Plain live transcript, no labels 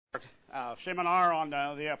seminar on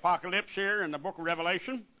the apocalypse here in the book of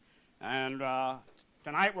Revelation. And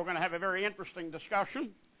tonight we're going to have a very interesting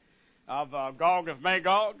discussion of Gog of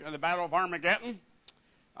Magog and the Battle of Armageddon.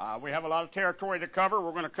 We have a lot of territory to cover.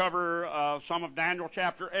 We're going to cover some of Daniel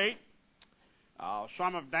chapter 8,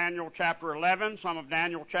 some of Daniel chapter 11, some of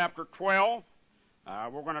Daniel chapter 12.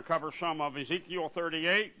 We're going to cover some of Ezekiel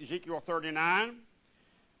 38, Ezekiel 39,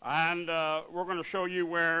 and we're going to show you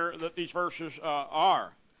where these verses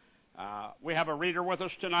are. We have a reader with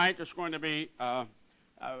us tonight that's going to be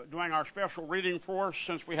doing our special reading for us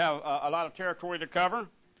since we have a lot of territory to cover.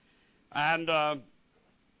 And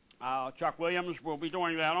Chuck Williams will be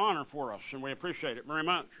doing that honor for us, and we appreciate it very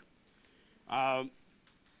much. I'm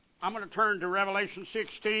going to turn to Revelation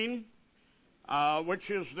 16, which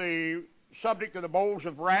is the subject of the bowls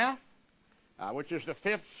of wrath, which is the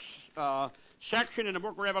fifth section in the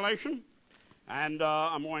book of Revelation. And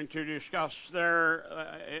I'm going to discuss there,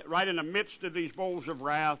 right in the midst of these bowls of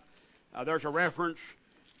wrath, there's a reference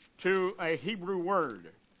to a Hebrew word.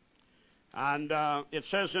 And it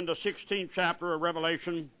says in the 16th chapter of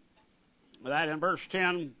Revelation that in verse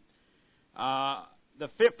 10, the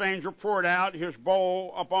fifth angel poured out his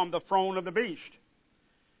bowl upon the throne of the beast,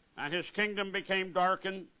 and his kingdom became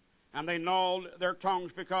darkened, and they gnawed their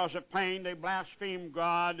tongues because of pain. They blasphemed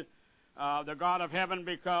God, the God of heaven,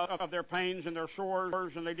 because of their pains and their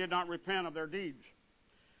sores, and they did not repent of their deeds.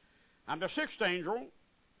 And the sixth angel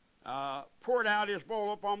poured out his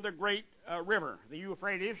bowl upon the great river, the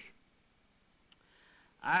Euphrates,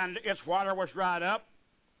 and its water was dried up,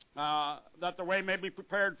 that the way may be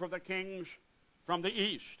prepared for the kings from the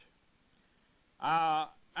east.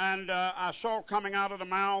 And I saw coming out of the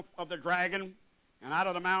mouth of the dragon, and out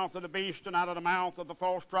of the mouth of the beast, and out of the mouth of the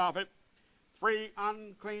false prophet, three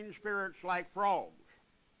unclean spirits like frogs.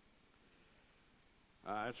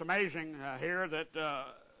 It's amazing here that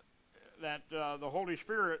the Holy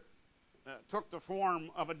Spirit took the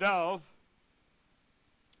form of a dove,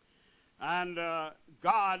 and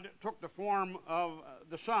God took the form of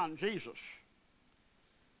the Son, Jesus.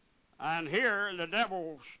 And here the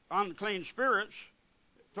devil's unclean spirits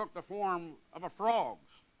took the form of a frog.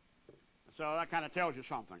 So that kind of tells you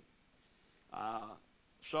something.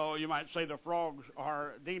 So you might say the frogs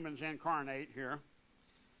are demons incarnate here.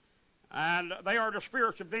 And they are the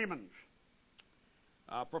spirits of demons,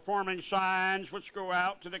 performing signs which go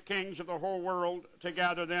out to the kings of the whole world to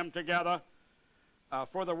gather them together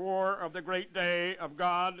for the war of the great day of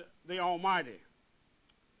God the Almighty.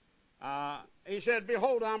 He said,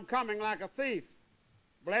 "Behold, I'm coming like a thief.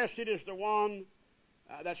 Blessed is the one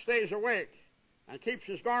that stays awake and keeps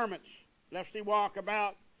his garments, lest he walk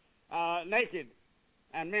about naked,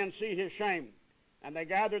 and men see his shame." And they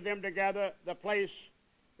gathered them together. The place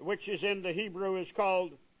which is in the Hebrew is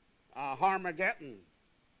called Armageddon.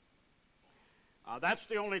 That's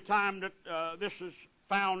the only time that this is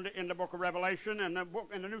found in the book of Revelation, and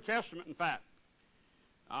in the New Testament, in fact.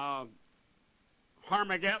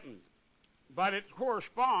 Armageddon. But it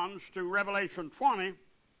corresponds to Revelation 20,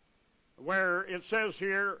 where it says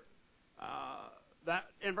here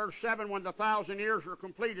that in verse 7, when the 1,000 years are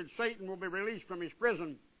completed, Satan will be released from his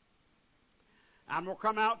prison and will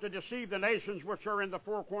come out to deceive the nations which are in the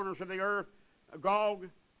four corners of the earth, Gog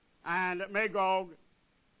and Magog,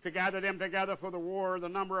 to gather them together for the war. The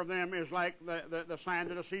number of them is like the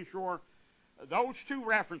sand of the seashore. Those two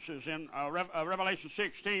references in Revelation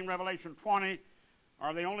 16, Revelation 20,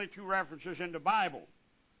 are the only two references in the Bible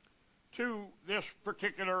to this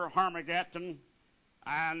particular Armageddon,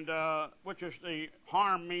 and which is the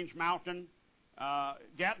Harm means mountain,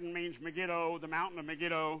 Getton means Megiddo, the mountain of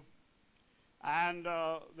Megiddo, and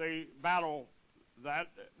the battle that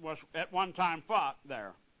was at one time fought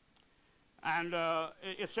there. And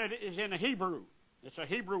it said it's in the Hebrew. It's a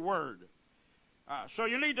Hebrew word. So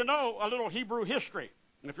you need to know a little Hebrew history.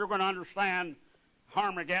 And if you're going to understand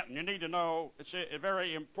Armageddon, you need to know, it's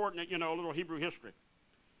very important that you know a little Hebrew history.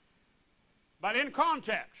 But in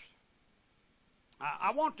context,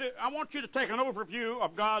 I want you to take an overview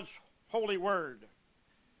of God's holy word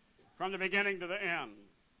from the beginning to the end.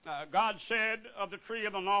 God said of the tree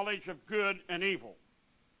of the knowledge of good and evil,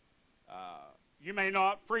 you may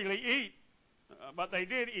not freely eat, but they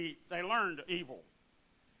did eat. They learned evil.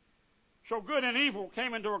 So good and evil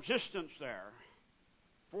came into existence there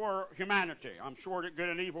for humanity. I'm sure that good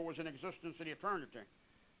and evil was in existence in eternity.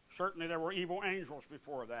 Certainly there were evil angels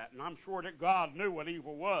before that, and I'm sure that God knew what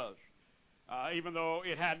evil was, even though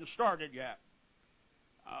it hadn't started yet,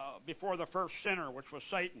 before the first sinner, which was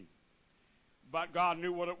Satan. But God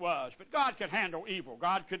knew what it was. But God could handle evil.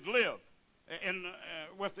 God could live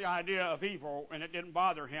with the idea of evil, and it didn't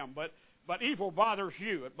bother him. But But evil bothers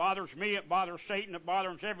you. It bothers me. It bothers Satan. It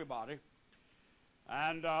bothers everybody.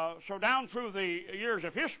 And so down through the years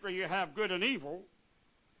of history, you have good and evil.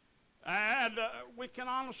 And we can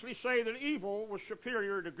honestly say that evil was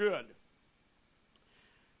superior to good.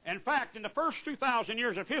 In fact, in the first 2,000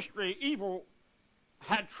 years of history, evil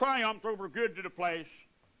had triumphed over good to the place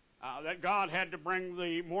that God had to bring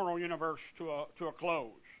the moral universe to a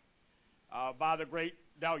close by the great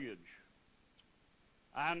deluge.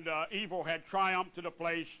 And evil had triumphed to the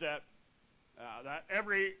place that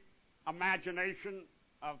every imagination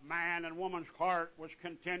of man and woman's heart was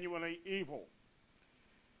continually evil.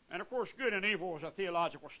 And of course, good and evil is a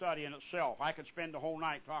theological study in itself. I could spend the whole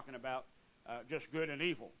night talking about just good and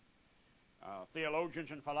evil. Theologians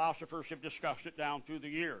and philosophers have discussed it down through the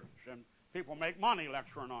years, and people make money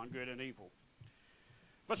lecturing on good and evil.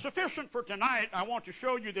 But sufficient for tonight, I want to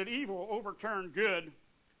show you that evil overturned good,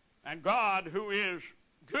 and God, who is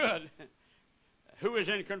good, who is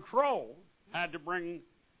in control, had to bring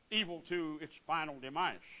evil to its final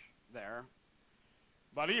demise there.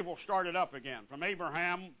 But evil started up again. From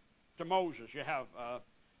Abraham to Moses, you have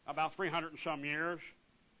about 300 and some years.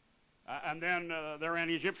 And then they're in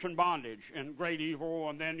Egyptian bondage and great evil.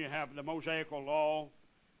 And then you have the Mosaical law.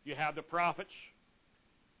 You have the prophets.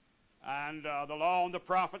 And the law and the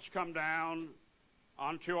prophets come down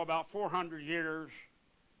until about 400 years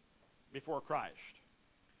before Christ.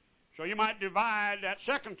 So you might divide that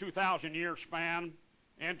second 2,000-year span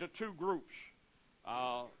into two groups.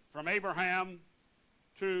 From Abraham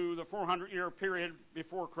to the 400-year period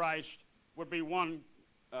before Christ would be one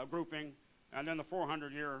grouping, and then the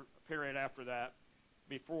 400-year period after that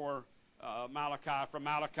before Malachi, from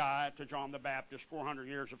Malachi to John the Baptist, 400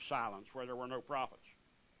 years of silence where there were no prophets.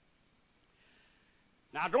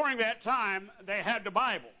 Now, during that time, they had the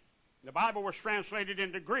Bible. The Bible was translated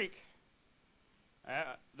into Greek.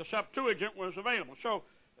 The Septuagint was available. So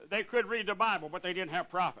they could read the Bible, but they didn't have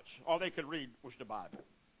prophets. All they could read was the Bible.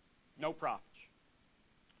 No prophets.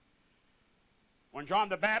 When John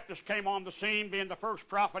the Baptist came on the scene, being the first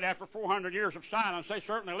prophet after 400 years of silence, they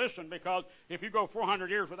certainly listened, because if you go 400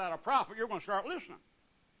 years without a prophet, you're going to start listening.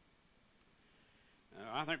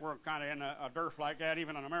 I think we're kind of in a dearth like that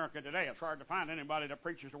even in America today. It's hard to find anybody that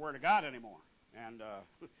preaches the Word of God anymore. And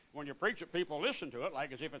when you preach it, people listen to it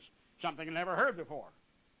like as if it's something you never heard before.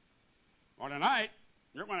 Well, tonight,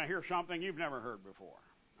 you're going to hear something you've never heard before,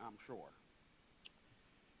 I'm sure.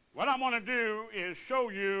 What I'm going to do is show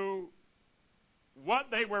you what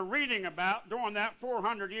they were reading about during that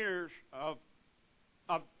 400 years of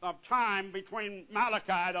time between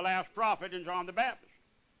Malachi, the last prophet, and John the Baptist.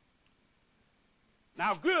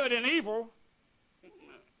 Now, good and evil,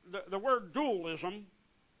 the word dualism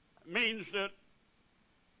means that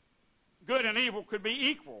good and evil could be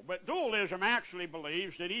equal, but dualism actually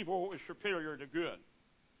believes that evil is superior to good.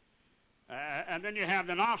 And then you have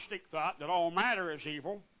the Gnostic thought that all matter is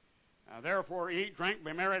evil. Therefore, eat, drink,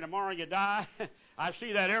 be merry, tomorrow you die. I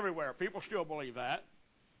see that everywhere. People still believe that.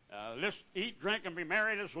 Let's eat, drink, and be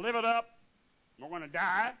merry. Let's live it up. We're going to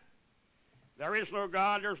die. There is no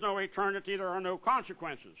God. There's no eternity. There are no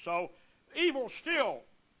consequences. So evil still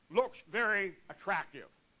looks very attractive.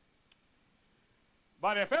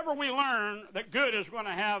 But if ever we learn that good is going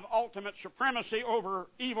to have ultimate supremacy over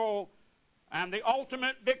evil, and the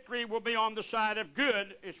ultimate victory will be on the side of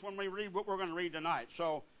good, it's when we read what we're going to read tonight.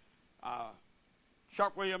 So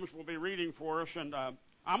Chuck Williams will be reading for us, and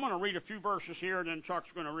I'm going to read a few verses here, and then Chuck's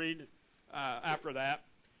going to read after that.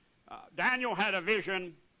 Daniel had a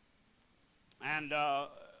vision, and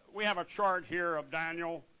we have a chart here of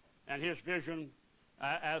Daniel and his vision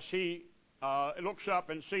as he looks up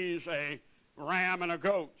and sees a ram and a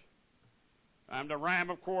goat. And the ram,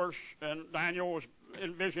 of course, and Daniel was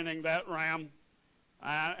envisioning that ram,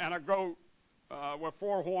 and a goat with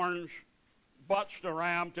four horns butts the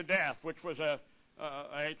ram to death, which was a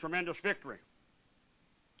tremendous victory.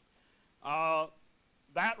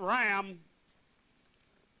 That ram,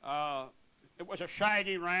 it was a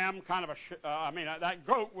shaggy ram, kind of that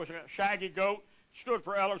goat was a shaggy goat, stood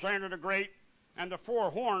for Alexander the Great, and the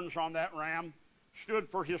four horns on that ram stood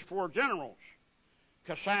for his four generals,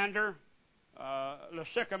 Cassander,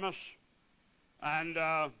 Lysicamus, and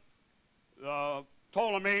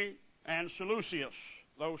Ptolemy, and Seleucus,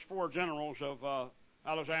 those four generals of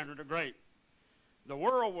Alexander the Great. The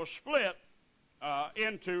world was split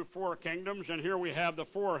into four kingdoms, and here we have the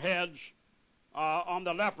four heads on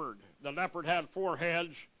the leopard. The leopard had four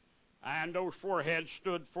heads, and those four heads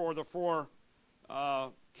stood for the four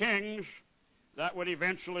kings that would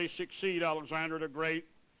eventually succeed Alexander the Great.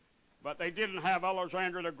 But they didn't have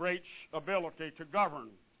Alexander the Great's ability to govern.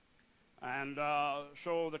 And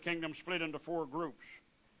so the kingdom split into 4 groups.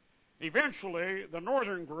 Eventually, the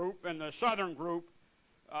northern group and the southern group,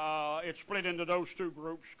 it split into those 2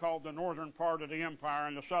 groups called the northern part of the empire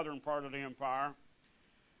and the southern part of the empire.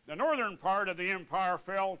 The northern part of the empire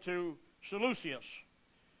fell to Seleucus,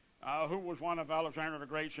 who was one of Alexander the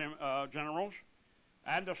Great's generals.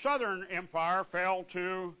 And the southern empire fell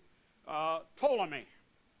to Ptolemy.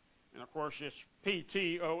 And of course, it's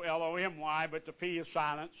Ptolomy, but the P is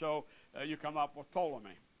silent, so you come up with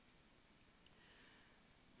Ptolemy.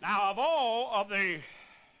 Now, of all of the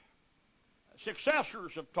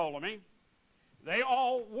successors of Ptolemy, they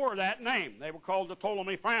all wore that name. They were called the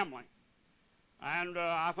Ptolemy family. And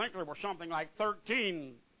I think there were something like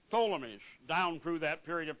 13 Ptolemies down through that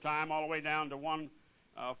period of time, all the way down to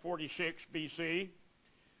 146 BC.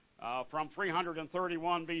 From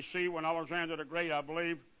 331 BC, when Alexander the Great, I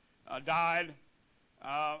believe, died.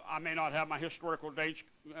 I may not have my historical dates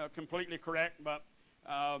completely correct, but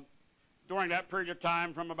during that period of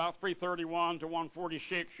time, from about 331 to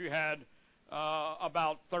 146, you had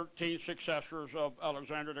about 13 successors of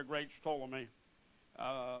Alexander the Great's Ptolemy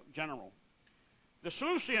general. The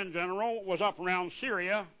Seleucian general was up around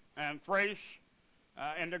Syria and Thrace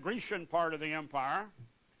and the Grecian part of the empire,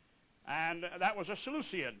 and that was a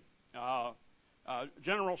Seleucid,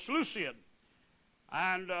 General Seleucid.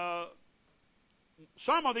 And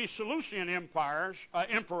some of these Seleucian emperors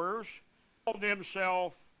called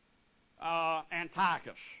themselves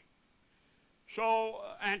Antiochus. So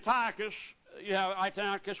Antiochus, you have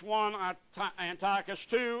Antiochus I, Antiochus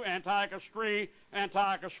II, Antiochus III,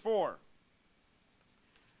 Antiochus IV.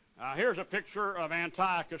 Here's a picture of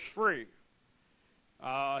Antiochus III.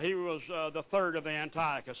 He was the third of the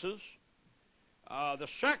Antiochuses. The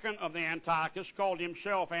second of the Antiochus called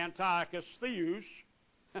himself Antiochus Theus,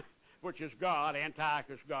 which is God,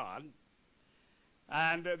 Antiochus God.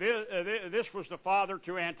 And this was the father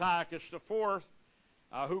to Antiochus IV,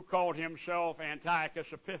 who called himself Antiochus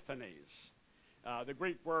Epiphanes. The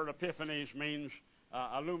Greek word Epiphanes means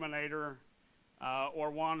illuminator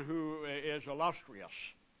or one who is illustrious.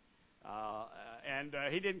 And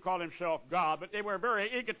he didn't call himself God, but they were a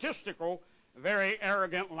very egotistical, very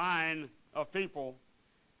arrogant line of people.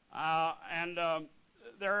 And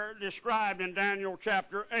they're described in Daniel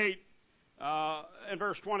chapter 8, in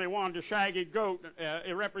verse 21, the shaggy goat.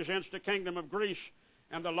 It represents the kingdom of Greece,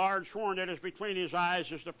 and the large horn that is between his eyes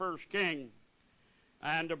is the first king.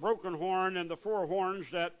 And the broken horn and the 4 horns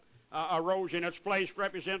that arose in its place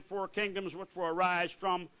represent 4 kingdoms which will arise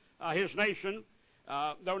from his nation,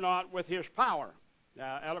 though not with his power.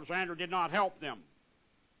 Alexander did not help them.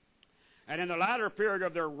 And in the latter period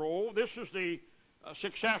of their rule, this is the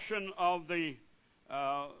succession of the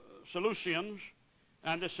Seleucians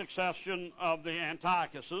and the succession of the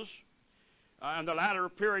Antiochuses, and the latter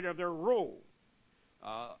period of their rule.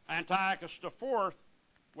 Antiochus IV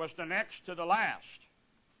was the next to the last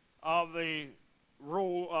of the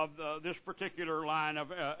rule of this particular line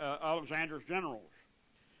of Alexander's generals.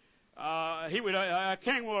 A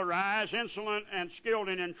king will arise, insolent and skilled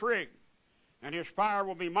in intrigue, and his power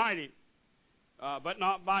will be mighty, but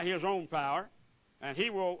not by his own power, and he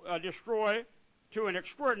will destroy to an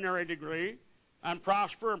extraordinary degree and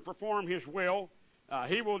prosper and perform his will.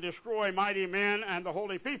 He will destroy mighty men and the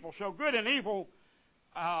holy people. So good and evil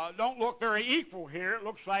don't look very equal here. It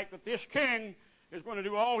looks like that this king is going to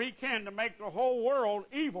do all he can to make the whole world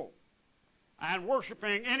evil and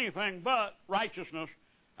worshiping anything but righteousness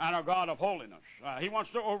and a God of holiness. He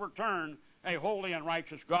wants to overturn a holy and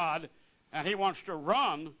righteous God, and he wants to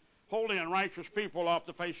run holy and righteous people off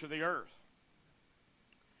the face of the earth.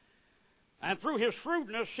 And through his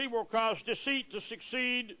shrewdness, he will cause deceit to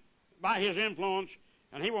succeed by his influence,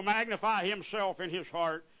 and he will magnify himself in his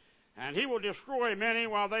heart, and he will destroy many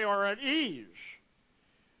while they are at ease.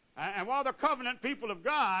 And while the covenant people of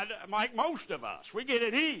God, like most of us, we get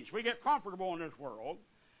at ease, we get comfortable in this world,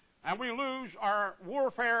 and we lose our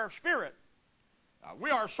warfare spirit. We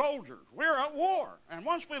are soldiers. We're at war. And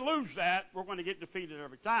once we lose that, we're going to get defeated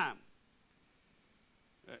every time.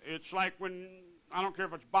 It's like when, I don't care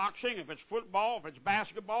if it's boxing, if it's football, if it's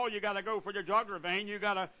basketball, you got to go for the jugular vein. You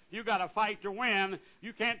got to fight to win.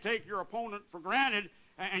 You can't take your opponent for granted,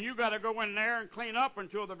 and you got to go in there and clean up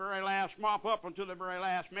until the very last, mop up until the very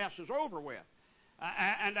last mess is over with.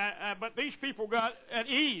 But these people got at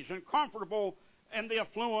ease and comfortable in the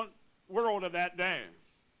affluent world of that day.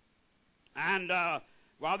 And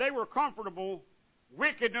while they were comfortable,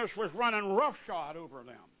 wickedness was running roughshod over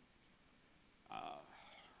them.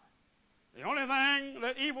 The only thing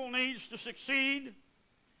that evil needs to succeed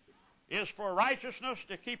is for righteousness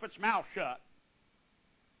to keep its mouth shut.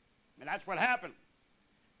 And that's what happened.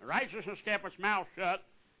 Righteousness kept its mouth shut,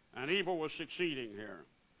 and evil was succeeding here.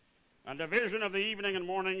 And the vision of the evening and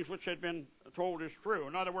mornings which had been told is true.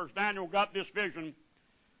 In other words, Daniel got this vision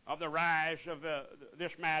of the rise of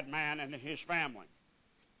this madman and his family.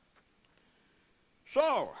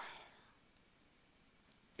 So,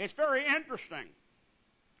 it's very interesting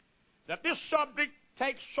that this subject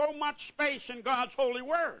takes so much space in God's holy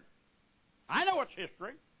word. I know it's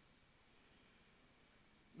history.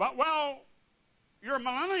 But, well, your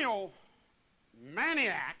millennial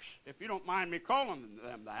maniacs, if you don't mind me calling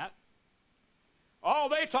them that, all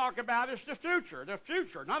they talk about is the future, the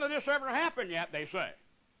future. None of this ever happened yet, they say.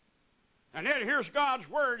 And yet here's God's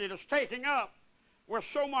word. It is taking up with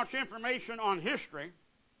so much information on history.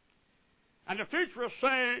 And the futurists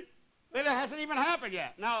say that it hasn't even happened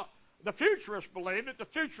yet. Now, the futurists believe that the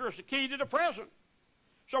future is the key to the present.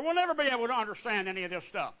 So we'll never be able to understand any of this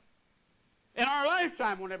stuff. In our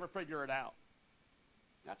lifetime, we'll never figure it out.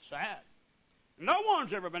 That's sad. No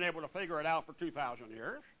one's ever been able to figure it out for 2,000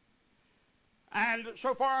 years. And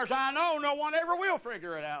so far as I know, no one ever will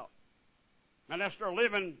figure it out. Unless they're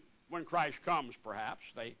living when Christ comes, perhaps.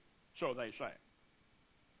 So they say.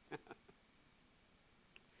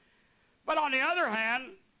 But on the other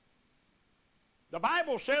hand, the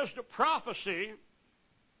Bible says that prophecy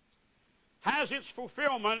has its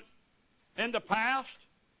fulfillment in the past.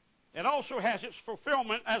 It also has its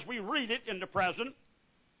fulfillment as we read it in the present.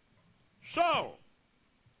 So,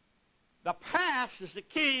 the past is the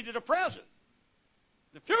key to the present.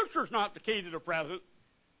 The future is not the key to the present.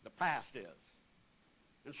 The past is.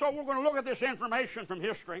 And so we're going to look at this information from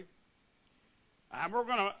history, and we're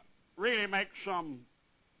going to really make some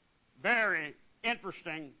very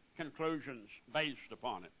interesting conclusions based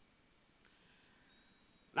upon it.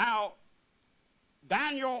 Now,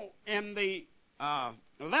 Daniel in the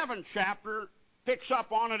 11th chapter picks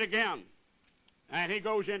up on it again, and he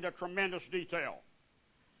goes into tremendous detail.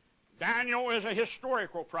 Daniel is a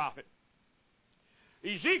historical prophet.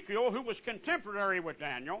 Ezekiel, who was contemporary with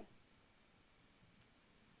Daniel,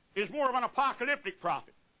 is more of an apocalyptic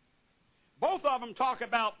prophet. Both of them talk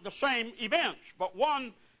about the same events, but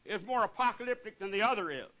one is more apocalyptic than the other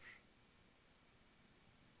is.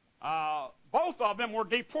 Both of them were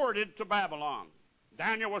deported to Babylon.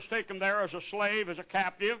 Daniel was taken there as a slave, as a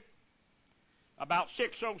captive, about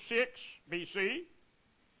 606 B.C.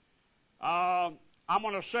 I'm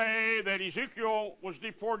going to say that Ezekiel was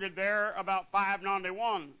deported there about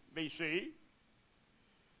 591 B.C.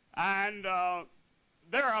 And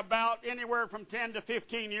they're about anywhere from 10 to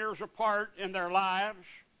 15 years apart in their lives.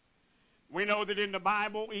 We know that in the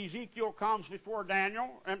Bible, Ezekiel comes before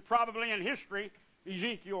Daniel, and probably in history,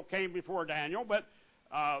 Ezekiel came before Daniel, but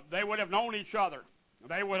they would have known each other.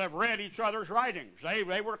 They would have read each other's writings.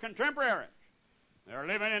 They were contemporaries. They're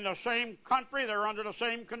living in the same country. They're under the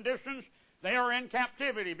same conditions. They are in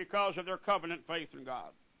captivity because of their covenant faith in God.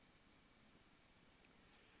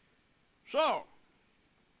 So,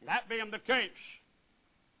 that being the case,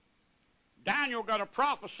 Daniel got a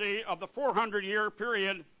prophecy of the 400-year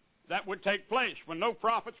period that would take place when no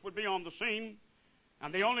prophets would be on the scene,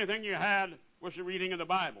 and the only thing you had was the reading of the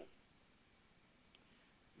Bible.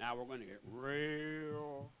 Now we're going to get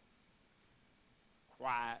real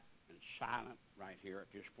quiet and silent right here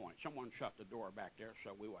at this point. Someone shut the door back there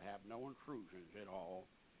so we will have no intrusions at all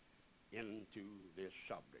into this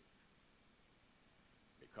subject,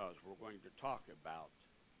 because we're going to talk about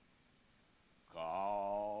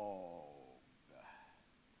Gog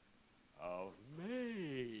of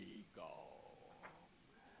Magog.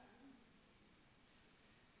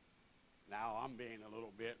 Now, I'm being a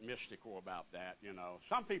little bit mystical about that, you know.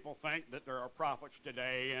 Some people think that there are prophets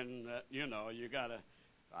today and that, you know, you got to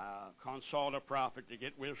consult a prophet to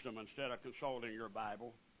get wisdom instead of consulting your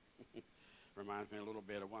Bible. Reminds me a little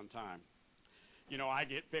bit of one time. You know, I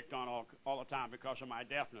get picked on all the time because of my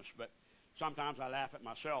deafness, but sometimes I laugh at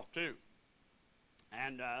myself too.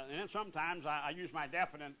 And then sometimes I use my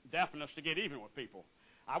deafness to get even with people.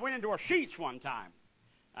 I went into a Sheetz one time,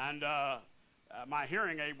 and my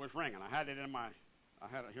hearing aid was ringing. I had it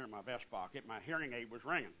here in my vest pocket. My hearing aid was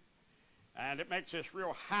ringing. And it makes this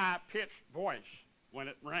real high-pitched voice when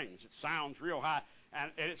it rings. It sounds real high,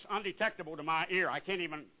 and it's undetectable to my ear. I can't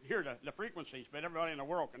even hear the frequencies, but everybody in the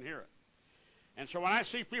world can hear it. And so when I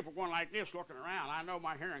see people going like this, looking around, I know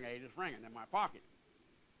my hearing aid is ringing in my pocket.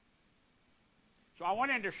 So I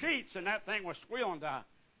went into Sheetz, and that thing was squealing to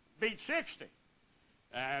beat 60.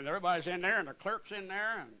 And everybody's in there, and the clerk's in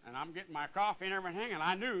there, and I'm getting my coffee and everything, and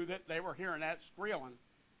I knew that they were hearing that squealing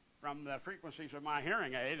from the frequencies of my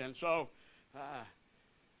hearing aid. And so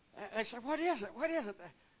they said, what is it? What is it?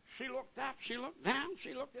 She looked up, she looked down,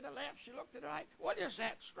 she looked to the left, she looked to the right. What is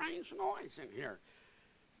that strange noise in here?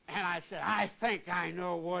 And I said, I think I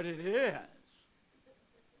know what it is.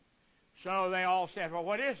 So they all said, well,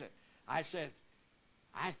 what is it? I said,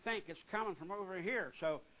 I think it's coming from over here.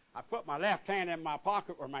 So I put my left hand in my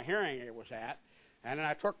pocket where my hearing aid was at, and then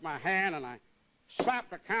I took my hand and I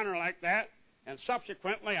slapped the counter like that, and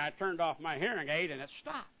subsequently I turned off my hearing aid and it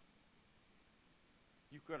stopped.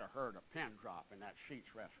 You could have heard a pin drop in that Sheets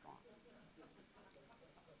restaurant.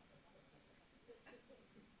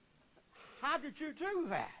 How did you do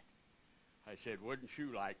that? I said, wouldn't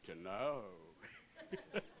you like to know?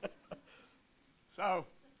 So,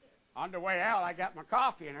 on the way out, I got my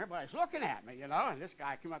coffee, and everybody's looking at me, and this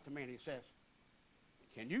guy came up to me and he says,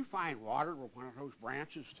 can you find water with one of those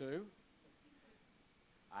branches too?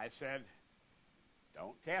 I said,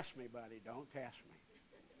 don't test me, buddy, don't test me.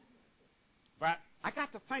 But I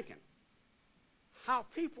got to thinking how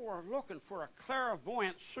people are looking for a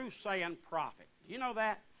clairvoyant, soothsaying prophet. Do you know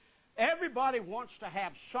that? Everybody wants to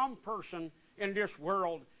have some person in this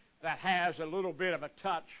world that has a little bit of a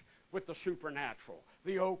touch with the supernatural,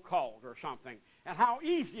 the occult or something, and how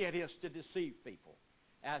easy it is to deceive people,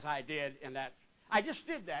 as I did in that. I just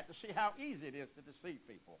did that to see how easy it is to deceive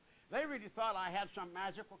people. They really thought I had some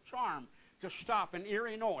magical charm to stop an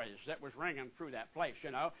eerie noise that was ringing through that place,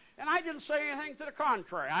 And I didn't say anything to the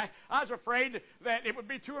contrary. I was afraid that it would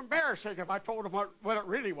be too embarrassing if I told them what it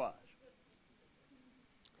really was.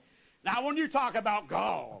 Now, when you talk about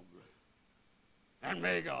Gog and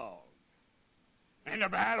Magog and the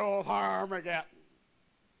battle of Armageddon,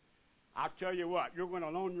 I'll tell you what, you're going to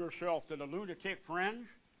loan yourself to the lunatic fringe,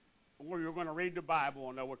 or you're going to read the Bible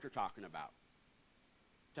and know what you're talking about.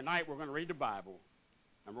 Tonight, we're going to read the Bible,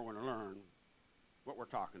 and we're going to learn what we're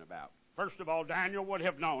talking about. First of all, Daniel would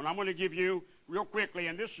have known. I'm going to give you real quickly,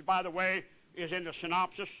 and this, by the way, is in the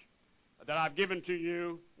synopsis that I've given to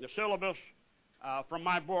you, the syllabus from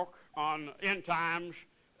my book on end times.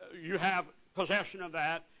 You have possession of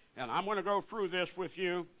that, and I'm going to go through this with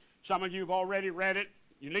you. Some of you have already read it.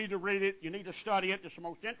 You need to read it. You need to study it. It's the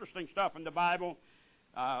most interesting stuff in the Bible.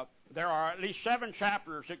 There are at least 7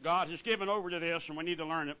 chapters that God has given over to this, and we need to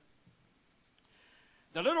learn it.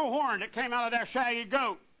 The little horn that came out of that shaggy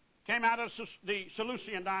goat came out of the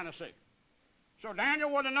Seleucian dynasty. So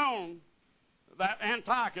Daniel would have known that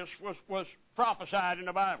Antiochus was prophesied in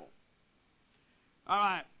the Bible. All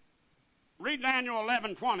right. Read Daniel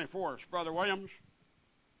 11:20 for us, Brother Williams.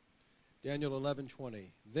 Daniel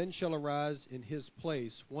 11:20. Then shall arise in his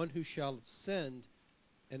place one who shall send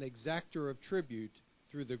an exactor of tribute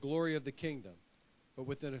through the glory of the kingdom. But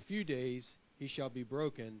within a few days he shall be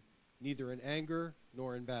broken, neither in anger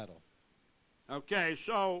nor in battle. Okay,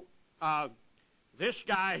 so this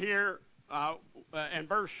guy here in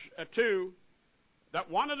verse 2, that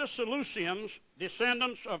one of the Seleucians,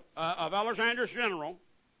 descendants of Alexander's general,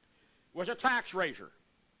 was a tax raiser.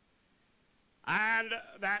 And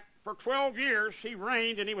that for 12 years he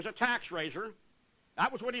reigned and he was a tax raiser.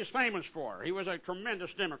 That was what he was famous for. He was a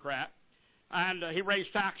tremendous Democrat. And he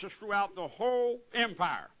raised taxes throughout the whole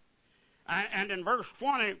empire. And in verse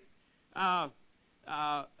 20,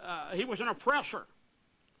 he was an oppressor.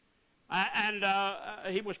 And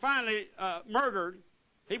he was finally murdered.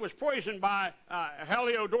 He was poisoned by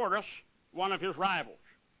Heliodorus, one of his rivals.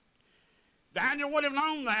 Daniel would have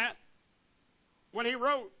known that when he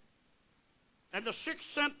wrote in the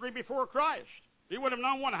 6th century before Christ. He would have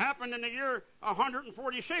known what happened in the year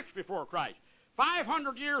 146 before Christ.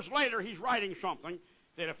 500 years later, he's writing something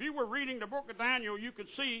that if you were reading the book of Daniel, you could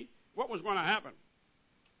see what was going to happen.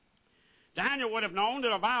 Daniel would have known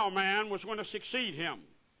that a vile man was going to succeed him.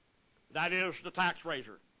 That is, the tax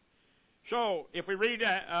raiser. So, if we read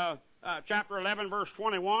chapter 11, verse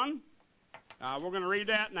 21, we're going to read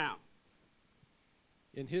that now.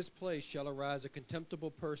 In his place shall arise a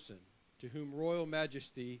contemptible person, to whom royal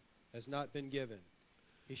majesty has not been given.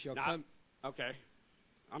 He shall come... Okay.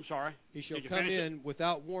 I'm sorry. He shall come in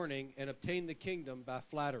without warning and obtain the kingdom by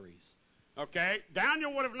flatteries. Okay.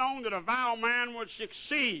 Daniel would have known that a vile man would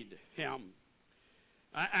succeed him.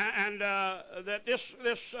 And that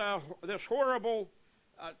this horrible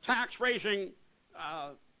tax-raising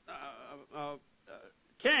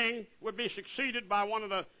king would be succeeded by one of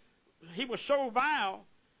the... He was so vile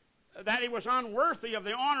that he was unworthy of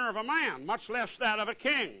the honor of a man, much less that of a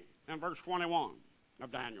king, in verse 21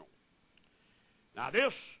 of Daniel. Now,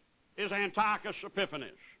 this is Antiochus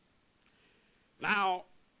Epiphanes. Now,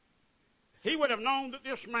 he would have known that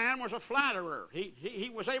this man was a flatterer.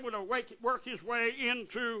 He was able to work his way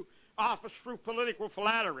into office through political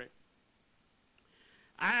flattery.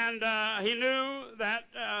 And he knew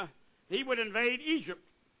that he would invade Egypt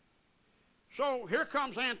So here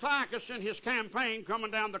comes Antiochus in his campaign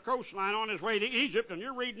coming down the coastline on his way to Egypt, and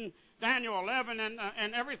you're reading Daniel 11,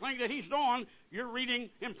 and everything that he's doing, you're reading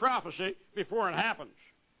in prophecy before it happens.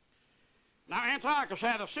 Now, Antiochus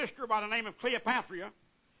had a sister by the name of Cleopatra,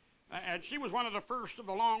 and she was one of the first of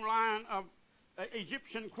the long line of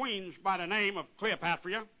Egyptian queens by the name of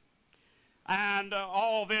Cleopatra. And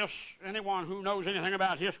all this, anyone who knows anything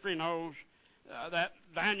about history knows that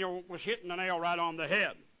Daniel was hitting the nail right on the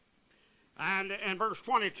head. And in verse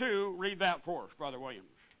 22, read that for us, Brother Williams.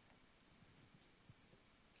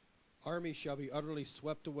 Armies shall be utterly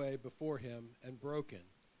swept away before him and broken,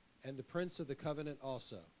 and the prince of the covenant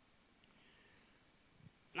also.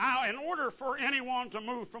 Now, in order for anyone to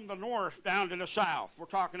move from the north down to the south, we're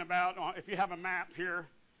talking about, if you have a map here,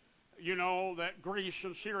 you know that Greece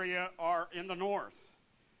and Syria are in the north.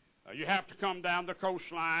 You have to come down the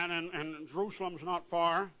coastline, and Jerusalem's not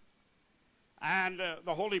far. And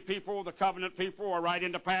the holy people, the covenant people, are right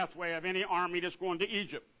in the pathway of any army that's going to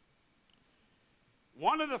Egypt.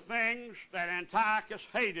 One of the things that Antiochus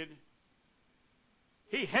hated,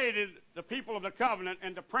 he hated the people of the covenant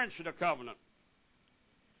and the prince of the covenant.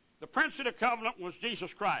 The prince of the covenant was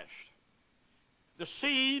Jesus Christ. The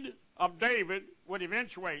seed of David would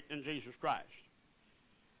eventuate in Jesus Christ.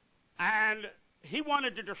 And he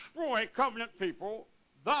wanted to destroy covenant people,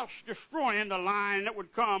 thus destroying the line that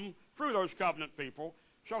would come through those covenant people.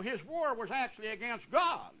 So his war was actually against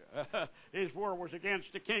God. His war was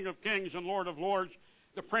against the King of Kings and Lord of Lords.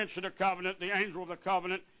 The Prince of the Covenant, the Angel of the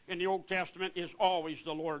Covenant in the Old Testament is always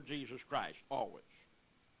the Lord Jesus Christ, always.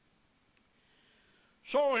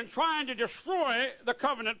 So in trying to destroy the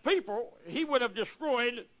covenant people, he would have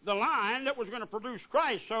destroyed the line that was going to produce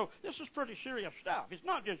Christ. So this is pretty serious stuff. It's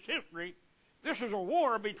not just history. This is a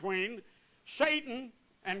war between Satan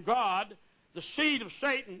and God, the seed of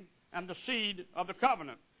Satan and the seed of the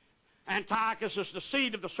covenant. Antiochus is the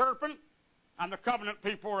seed of the serpent, and the covenant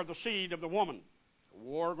people are the seed of the woman.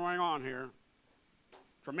 War going on here.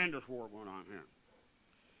 Tremendous war going on here.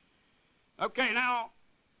 Okay, now,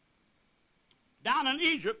 down in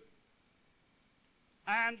Egypt,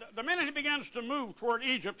 and the minute he begins to move toward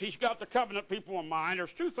Egypt, he's got the covenant people in mind. There's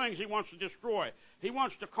two things he wants to destroy. He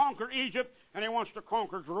wants to conquer Egypt, and he wants to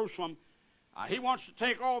conquer Jerusalem. He wants to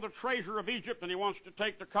take all the treasure of Egypt, and he wants to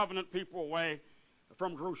take the covenant people away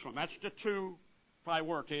from Jerusalem. That's the two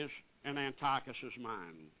priorities in Antiochus'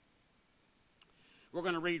 mind. We're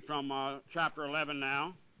going to read from chapter 11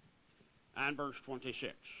 now, and verse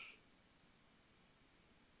 26.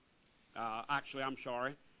 Actually, I'm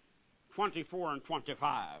sorry, 24 and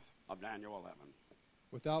 25 of Daniel 11.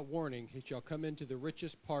 Without warning, he shall come into the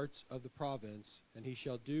richest parts of the province, and he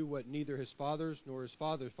shall do what neither his fathers nor his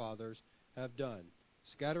fathers' fathers have done.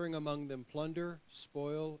 Scattering among them plunder,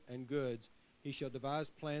 spoil, and goods, he shall devise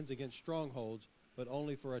plans against strongholds, but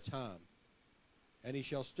only for a time. And he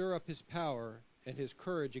shall stir up his power and his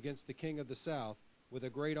courage against the king of the south with a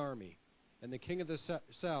great army. And the king of the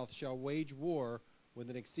south shall wage war with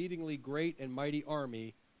an exceedingly great and mighty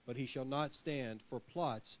army, but he shall not stand, for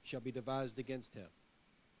plots shall be devised against him.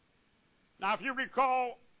 Now, if you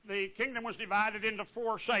recall, the kingdom was divided into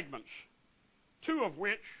four segments, two of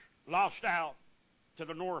which lost out to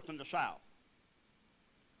the north and the south.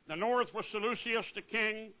 The north was Seleucus, the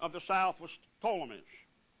king of the south was Ptolemy.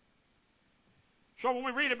 So when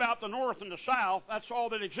we read about the north and the south, that's all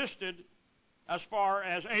that existed as far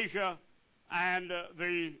as Asia and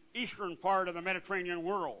the eastern part of the Mediterranean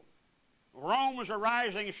world. Rome was a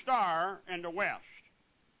rising star in the west.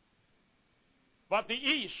 But the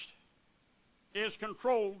east is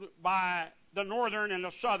controlled by the northern and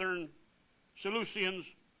the southern Seleucians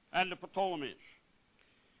and the Ptolemies.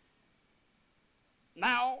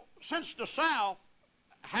 Now, since the south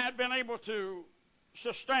had been able to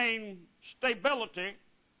sustain stability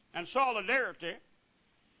and solidarity,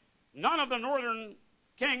 none of the northern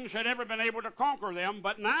kings had ever been able to conquer them,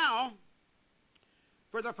 but now,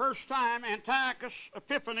 for the first time, Antiochus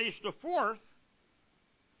Epiphanes IV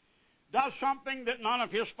does something that none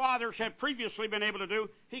of his fathers had previously been able to do.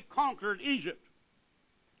 He conquered Egypt.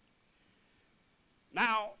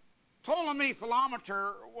 Now, Ptolemy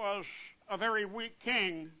Philometor was a very weak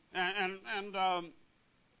king, and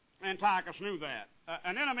Antiochus knew that.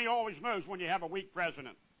 An enemy always knows when you have a weak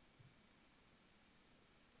president.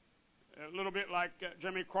 A little bit like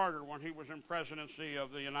Jimmy Carter when he was in presidency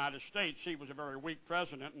of the United States. He was a very weak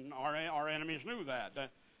president, and our enemies knew that.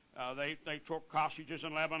 They took hostages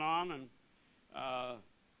in Lebanon, and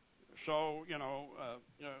so,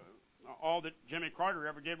 all that Jimmy Carter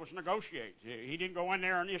ever did was negotiate. He didn't go in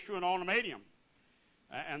there and issue an ultimatum.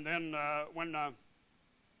 And then when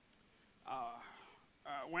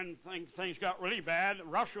when things got really bad,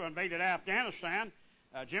 Russia invaded Afghanistan,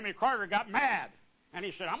 Jimmy Carter got mad. And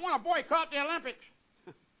he said, I'm going to boycott the Olympics.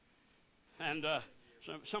 And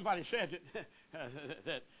somebody said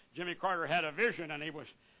that Jimmy Carter had a vision, and he was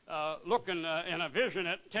looking in a vision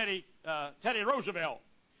at Teddy Roosevelt.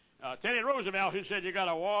 Teddy Roosevelt, who said you got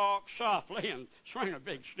to walk softly and swing a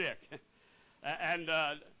big stick.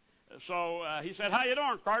 So he said, how you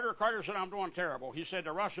doing, Carter? Carter said, I'm doing terrible. He said,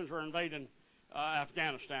 the Russians were invading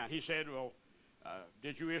Afghanistan. He said, well,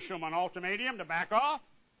 did you issue them an ultimatum to back off?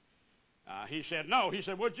 He said, no. He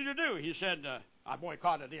said, what'd you do? He said, I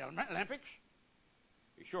boycotted the Olympics.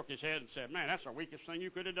 He shook his head and said, man, that's the weakest thing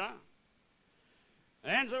you could have done.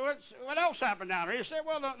 And so what else happened down there? He said,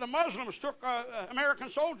 well, the Muslims took American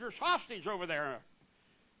soldiers hostage over there.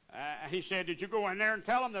 He said, did you go in there and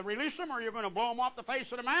tell them to release them, or are you going to blow them off the face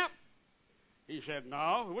of the map? He said,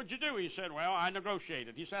 no. What'd you do? He said, well, I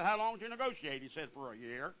negotiated. He said, how long did you negotiate? He said, for a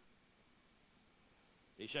year.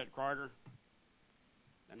 He said, Carter,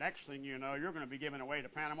 the next thing you know, you're going to be giving away the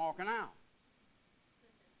Panama Canal.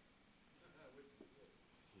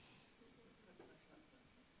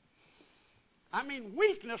 I mean,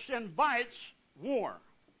 weakness invites war.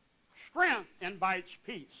 Strength invites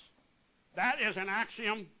peace. That is an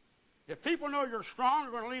axiom. If people know you're strong,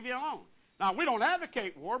 they're going to leave you alone. Now, we don't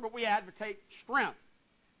advocate war, but we advocate strength.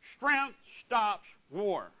 Strength stops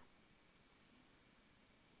war.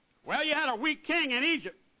 Well, you had a weak king in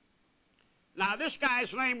Egypt. Now, this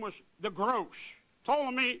guy's name was the Gross.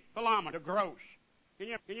 Ptolemy Philamer, the Gross. Can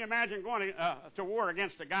you imagine going to war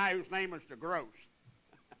against a guy whose name was the Gross?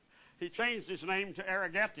 He changed his name to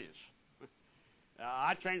Arigetes.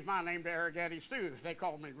 I changed my name to Arigetes too. They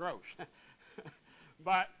called me Gross.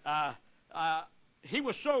 But he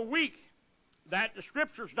was so weak that the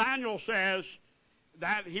scriptures, Daniel says,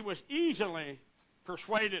 that he was easily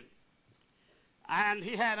persuaded. And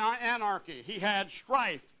he had anarchy. He had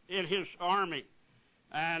strife in his army.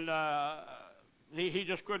 And he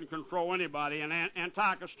just couldn't control anybody. And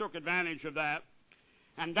Antiochus took advantage of that.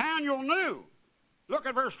 And Daniel knew. Look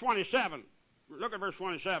at verse 27. Look at verse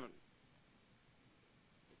 27.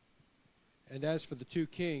 And as for the two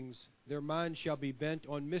kings, their minds shall be bent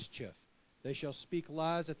on mischief. They shall speak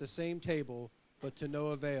lies at the same table, but to no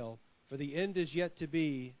avail. For the end is yet to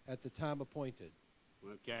be at the time appointed.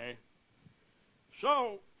 Okay.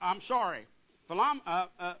 So, I'm sorry.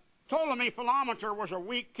 Ptolemy Philometor was a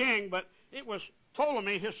weak king, but it was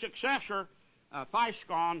Ptolemy, his successor,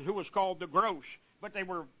 Physcon, who was called the Gross. But they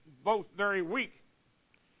were both very weak.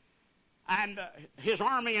 And his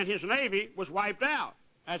army and his navy was wiped out.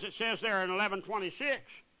 As it says there in 1126,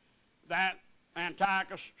 that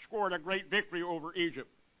Antiochus scored a great victory over Egypt.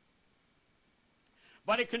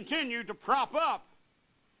 But he continued to prop up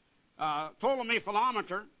Ptolemy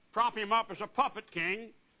Philometor, prop him up as a puppet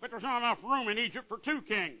king, but there's not enough room in Egypt for two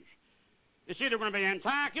kings. It's either going to be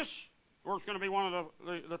Antiochus or it's going to be one of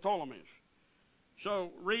the Ptolemies.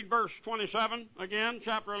 So read verse 27 again,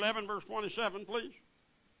 chapter 11, verse 27, please.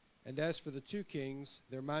 And as for the two kings,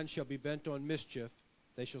 their minds shall be bent on mischief.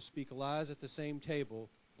 They shall speak lies at the same table,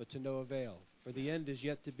 but to no avail. For the end is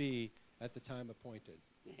yet to be at the time appointed.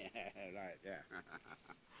 Yeah, right, yeah.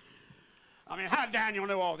 I mean, how did Daniel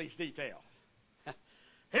know all these details?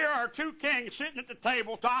 Here are two kings sitting at the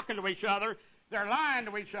table talking to each other. They're lying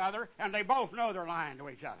to each other, and they both know they're lying to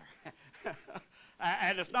each other.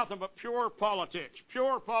 And it's nothing but pure politics.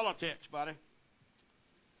 Pure politics, buddy.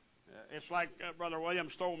 It's like Brother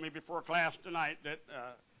Williams told me before class tonight that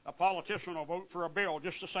a politician will vote for a bill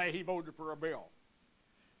just to say he voted for a bill.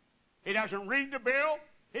 He doesn't read the bill.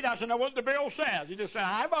 He doesn't know what the bill says. He just says,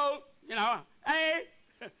 I vote,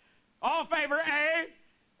 A. All in favor, A.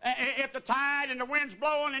 If the tide and the wind's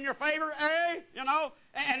blowing in your favor, A.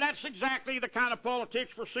 And that's exactly the kind of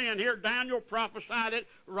politics we're seeing here. Daniel prophesied it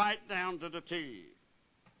right down to the T.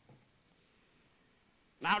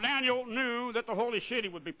 Now, Daniel knew that the holy city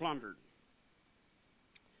would be plundered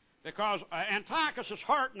because Antiochus'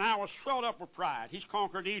 heart now is swelled up with pride. He's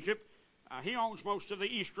conquered Egypt. He owns most of the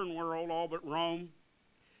eastern world, all but Rome.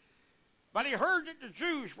 But he heard that the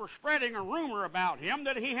Jews were spreading a rumor about him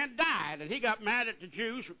that he had died, and he got mad at the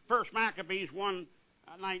Jews. First Maccabees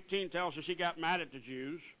 1:19 tells us he got mad at the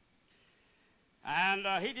Jews. And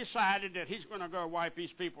he decided that he's going to go wipe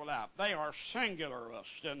these people out. They are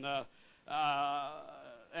singularists, and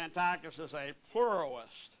Antiochus is a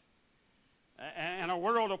pluralist. In a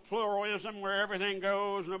world of pluralism where everything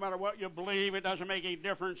goes, no matter what you believe, it doesn't make any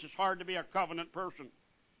difference. It's hard to be a covenant person.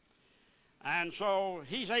 And so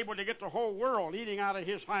he's able to get the whole world eating out of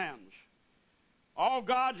his hands. All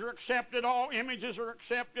gods are accepted, all images are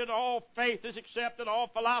accepted, all faith is accepted, all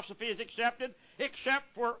philosophy is accepted, except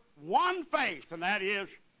for one faith, and that is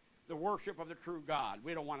the worship of the true God.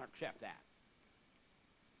 We don't want to accept that.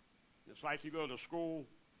 It's like you go to school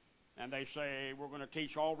and they say, we're going to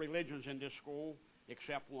teach all religions in this school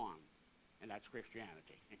except one, and that's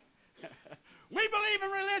Christianity. We believe in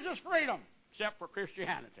religious freedom, except for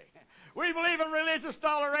Christianity. We believe in religious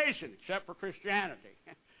toleration, except for Christianity.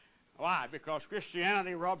 Why? Because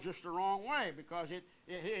Christianity rubs us the wrong way, because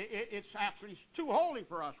it's actually too holy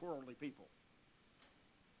for us worldly people.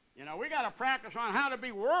 You know, we got to practice on how to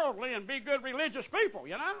be worldly and be good religious people.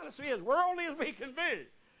 You know, let's be as worldly as we can be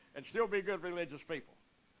and still be good religious people.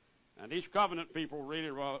 And these covenant people really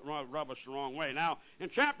rub us the wrong way. Now, in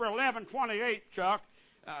chapter 11:28, Chuck,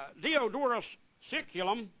 Diodorus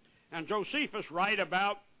Siculum and Josephus write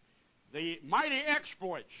about the mighty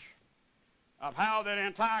exploits of how that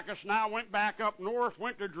Antiochus now went back up north,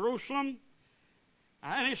 went to Jerusalem,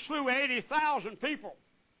 and he slew 80,000 people,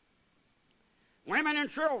 women and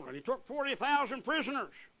children. He took 40,000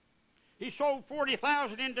 prisoners. He sold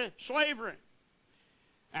 40,000 into slavery.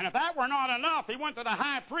 And if that were not enough, he went to the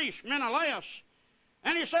high priest, Menelaus,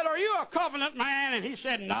 and he said, "Are you a covenant man?" And he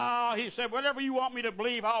said, "No." He said, "Whatever you want me to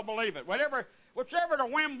believe, I'll believe it. Whichever the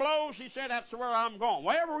wind blows," he said, "that's where I'm going.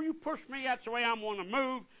 Wherever you push me, that's the way I'm going to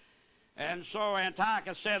move." And so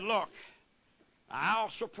Antiochus said, "Look, I'll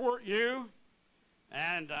support you,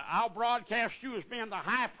 and I'll broadcast you as being the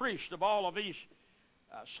high priest of all of these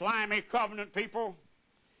slimy covenant people,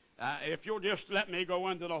 if you'll just let me go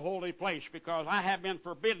into the holy place, because I have been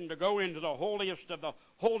forbidden to go into the holiest of the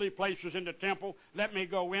holy places in the temple. Let me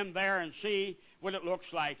go in there and see what it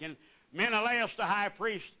looks like." And Menelaus, the high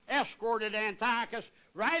priest, escorted Antiochus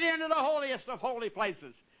right into the holiest of holy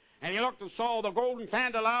places. And he looked and saw the golden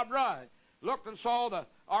candelabra. He looked and saw the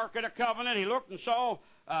Ark of the Covenant. He looked and saw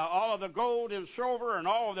all of the gold and silver and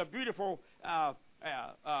all of the beautiful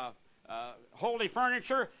holy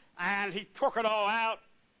furniture. And he took it all out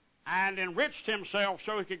and enriched himself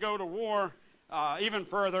so he could go to war even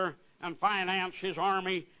further and finance his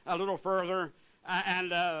army a little further. And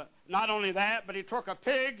not only that, but he took a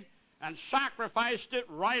pig and sacrificed it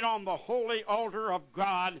right on the holy altar of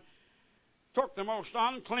God. Took the most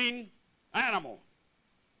unclean animal,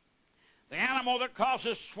 the animal that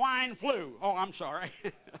causes swine flu. Oh, I'm sorry.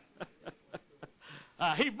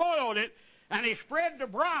 He boiled it, and he spread the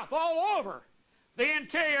broth all over the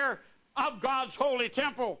interior of God's holy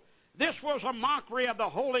temple. This was a mockery of the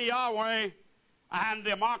holy Yahweh and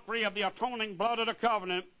the mockery of the atoning blood of the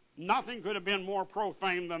covenant. Nothing could have been more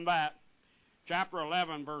profane than that. Chapter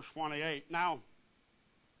 11, verse 28. Now,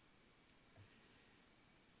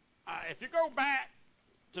 if you go back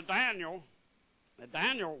to Daniel,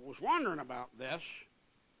 Daniel was wondering about this,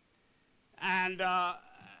 and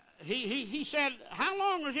he said, "How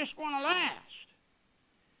long is this going to last?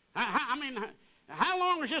 How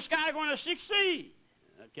long is this guy going to succeed?"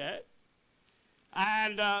 Okay,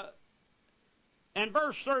 and in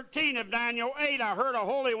verse 13 of Daniel 8, I heard a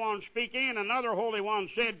holy one speaking, and another holy one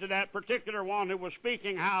said to that particular one who was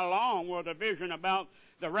speaking, "How long will the vision about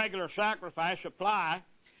the regular sacrifice apply,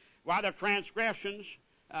 while the transgressions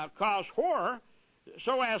cause horror,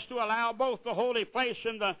 so as to allow both the holy place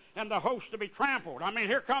and the host to be trampled?" I mean,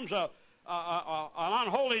 here comes an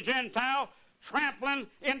unholy Gentile trampling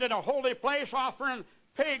into the holy place, offering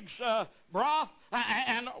pig's broth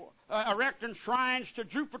and erecting shrines to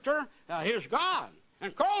Jupiter, his God,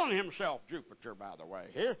 and calling himself Jupiter, by the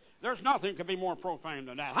way. There's nothing could be more profane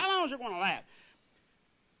than that. How long is it going to last?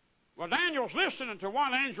 Well, Daniel's listening to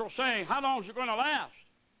one angel say, "How long is it going to last?"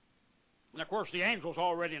 And, of course, the angels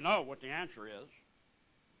already know what the answer is.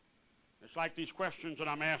 It's like these questions that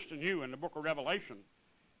I'm asking you in the book of Revelation.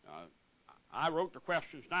 I wrote the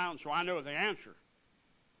questions down, so I know the answer.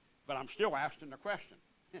 But I'm still asking the question,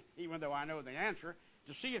 even though I know the answer,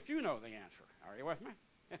 to see if you know the answer. Are you with me?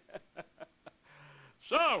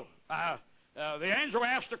 So, the angel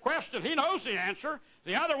asked the question. He knows the answer.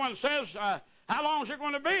 The other one says, "How long is it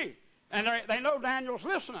going to be?" And they know Daniel's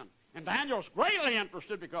listening. And Daniel's greatly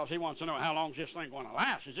interested because he wants to know, how long is this thing going to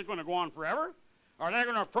last? Is it going to go on forever? Are they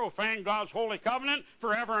going to profane God's holy covenant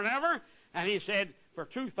forever and ever? And he said, "For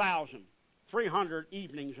 2,300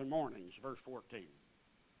 evenings and mornings," verse 14.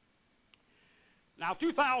 Now,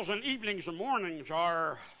 2,000 evenings and mornings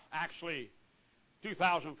are actually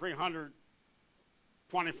 2,300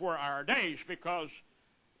 24-hour days, because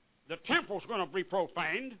the temple's going to be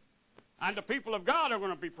profaned, and the people of God are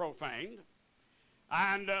going to be profaned.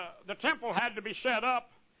 And the temple had to be set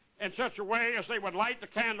up in such a way as they would light the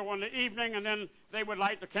candle in the evening, and then they would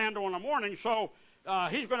light the candle in the morning. So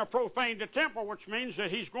he's going to profane the temple, which means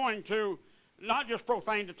that he's going to not just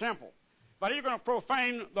profane the temple, but he's going to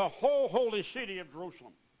profane the whole holy city of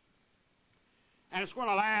Jerusalem. And it's going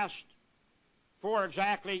to last for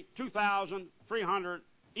exactly 2,300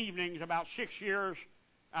 evenings, about 6 years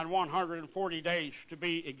and 140 days to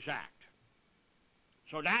be exact.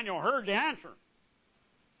 So Daniel heard the answer.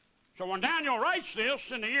 So when Daniel writes this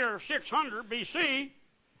in the year 600 B.C.,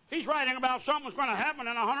 he's writing about something that's going to happen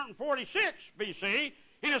in 146 B.C.,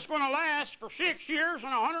 and it's going to last for 6 years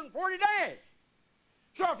and 140 days.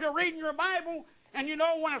 So if you're reading your Bible and you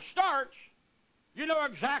know when it starts, you know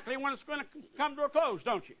exactly when it's going to come to a close,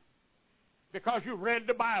 don't you? Because you've read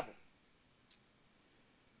the Bible.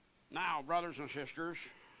 Now, brothers and sisters,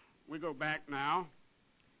 we go back now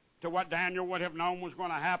to what Daniel would have known was going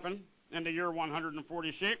to happen in the year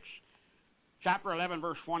 146. Chapter 11,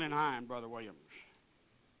 verse 29, Brother Williams.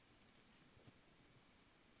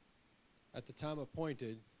 At the time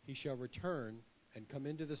appointed, he shall return and come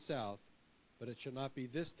into the south, but it shall not be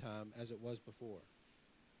this time as it was before.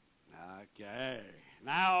 Okay.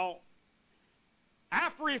 Now,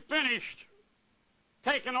 after he finished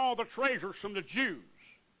taking all the treasures from the Jews,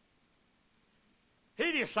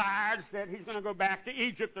 he decides that he's going to go back to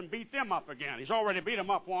Egypt and beat them up again. He's already beat them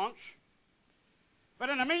up once. But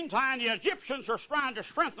in the meantime, the Egyptians are trying to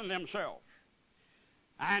strengthen themselves.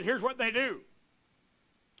 And here's what they do.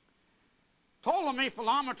 Ptolemy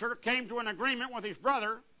Philometor came to an agreement with his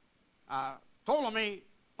brother, Ptolemy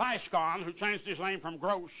Physcon, who changed his name from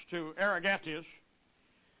Gros to Arigetes,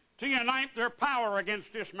 to unite their power against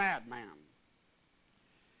this madman.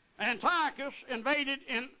 Antiochus invaded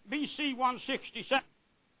in B.C. 167.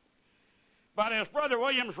 But as Brother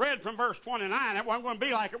Williams read from verse 29, it wasn't going to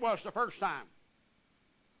be like it was the first time.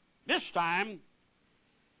 This time,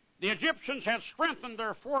 the Egyptians had strengthened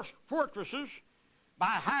their fortresses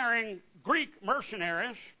by hiring Greek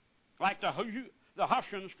mercenaries, like the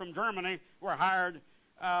Hessians from Germany were hired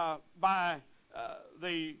by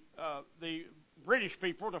the British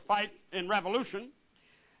people to fight in revolution.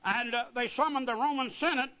 And they summoned the Roman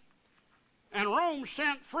Senate, and Rome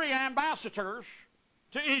sent 3 ambassadors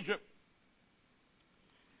to Egypt.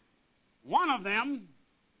 One of them,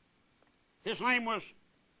 his name was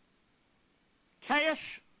Caius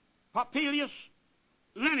Popilius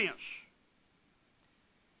Linnaeus.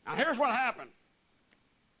 Now here's what happened.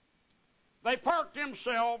 They parked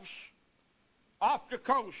themselves off the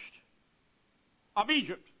coast of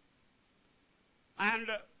Egypt, and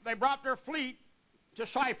they brought their fleet to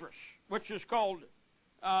Cyprus, which is called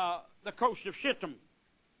the coast of Shittim.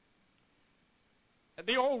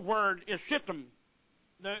 The old word is Shittim.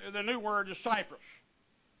 The new word is Cyprus.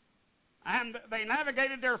 And they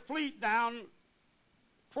navigated their fleet down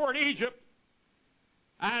toward Egypt,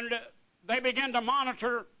 and they began to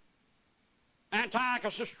monitor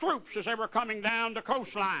Antiochus' troops as they were coming down the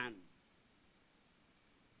coastline.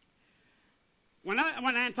 When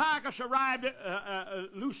Antiochus arrived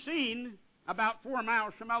at Lucine, about 4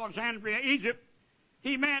 miles from Alexandria, Egypt,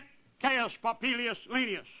 he met Caius Popilius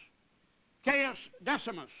Linnaeus, Caius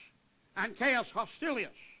Decimus, and Caius Hostilius,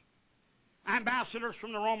 ambassadors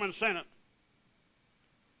from the Roman Senate.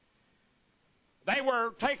 They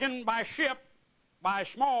were taken by ship, by a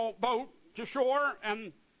small boat, to shore,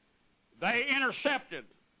 and they intercepted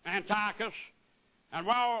Antiochus. And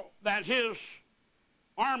while that his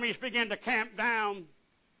armies began to camp down,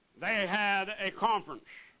 they had a conference.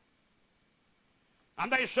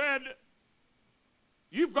 And they said,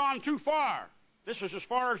 "You've gone too far. This is as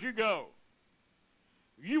far as you go.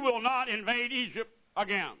 You will not invade Egypt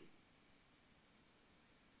again."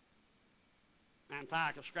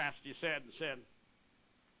 Antiochus scratched his head and said,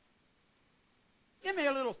 "Give me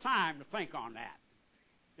a little time to think on that."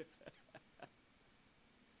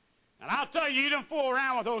 And I'll tell you, you don't fool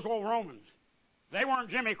around with those old Romans. They weren't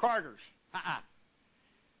Jimmy Carters.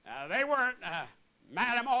 They weren't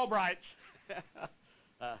Madame Albrights.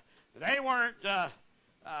 They weren't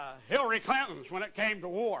Hillary Clintons when it came to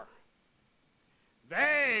war.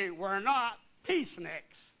 They were not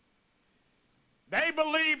peaceniks. They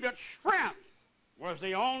believed that strength was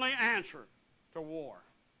the only answer to war.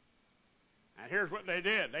 And here's what they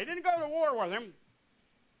did. They didn't go to war with him.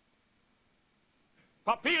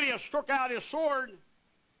 Popilius took out his sword,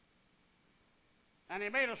 and he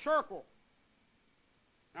made a circle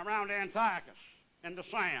around Antiochus in the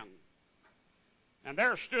sand. And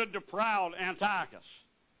there stood the proud Antiochus.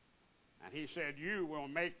 And he said, "You will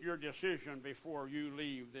make your decision before you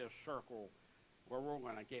leave this circle, where we're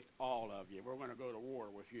going to get all of you. We're going to go to war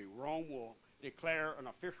with you. Rome will declare an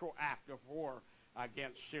official act of war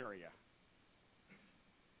against Syria."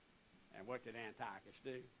 And what did Antiochus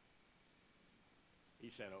do? He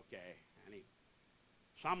said, okay. And he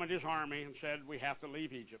summoned his army and said, we have to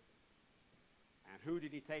leave Egypt. And who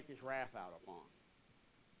did he take his wrath out upon?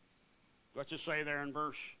 What's it say there in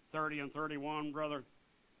verse 30 and 31, Brother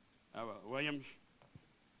Williams?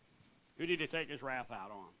 Who did he take his wrath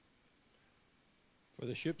out on? For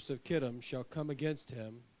the ships of Kittim shall come against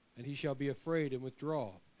him, and he shall be afraid and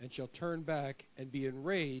withdraw, and shall turn back and be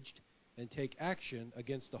enraged and take action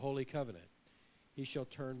against the holy covenant. He shall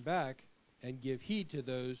turn back and give heed to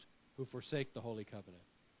those who forsake the holy covenant.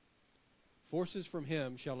 Forces from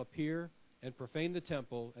him shall appear and profane the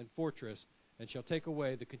temple and fortress, and shall take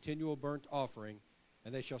away the continual burnt offering,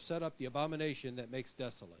 and they shall set up the abomination that makes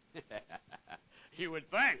desolate. You would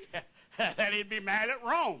think that he'd be mad at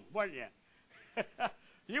Rome, wouldn't you?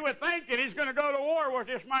 You would think that he's going to go to war with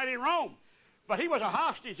this mighty Rome. But he was a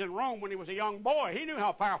hostage in Rome when he was a young boy. He knew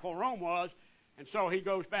how powerful Rome was, and so he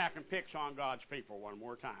goes back and picks on God's people one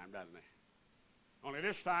more time, doesn't he? Only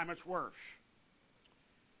this time it's worse.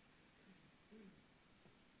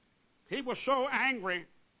 He was so angry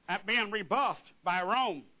at being rebuffed by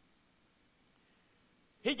Rome,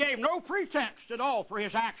 he gave no pretext at all for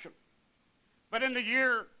his action. But in the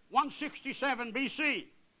year 167 B.C.,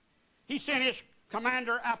 he sent his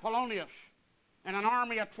commander Apollonius and an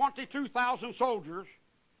army of 22,000 soldiers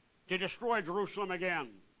to destroy Jerusalem again.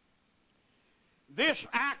 This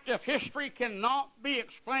act of history cannot be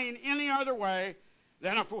explained any other way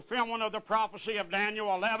than a fulfillment of the prophecy of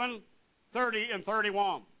Daniel 11, 30, and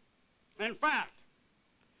 31. In fact,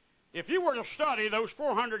 if you were to study those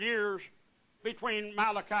 400 years between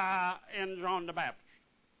Malachi and John the Baptist,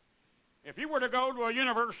 if you were to go to a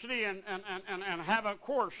university and have a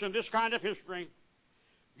course in this kind of history,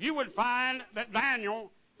 you would find that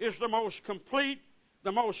Daniel is the most complete,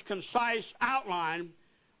 the most concise outline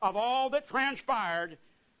of all that transpired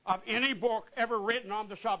of any book ever written on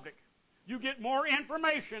the subject. You get more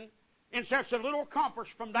information in such a little compass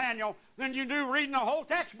from Daniel than you do reading the whole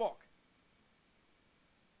textbook.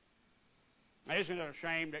 Now, isn't it a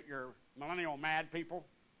shame that your millennial mad people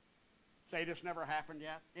say this never happened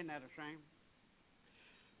yet? Isn't that a shame?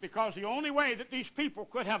 Because the only way that these people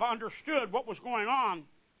could have understood what was going on,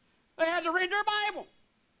 they had to read their Bible.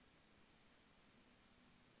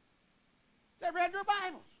 They read their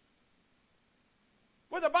Bibles.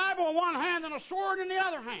 With a Bible in one hand and a sword in the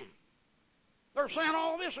other hand. They're saying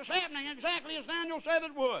all this is happening exactly as Daniel said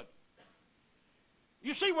it would.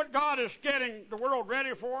 You see what God is getting the world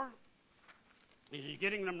ready for? He's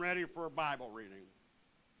getting them ready for Bible reading.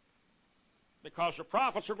 Because the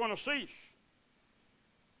prophets are going to cease.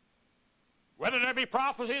 Whether there be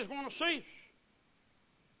prophecy is going to cease.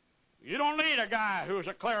 You don't need a guy who's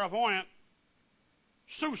a clairvoyant,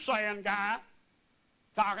 soothsaying guy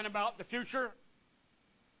talking about the future.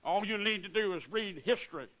 All you need to do is read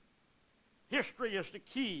history. History is the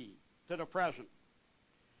key to the present.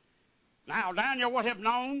 Now, Daniel would have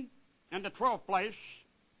known in the 12th place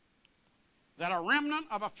that a remnant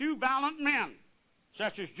of a few valiant men,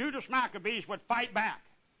 such as Judas Maccabees, would fight back.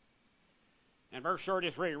 In verse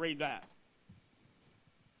 33, read that.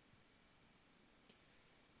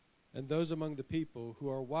 And those among the people who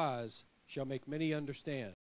are wise shall make many understand.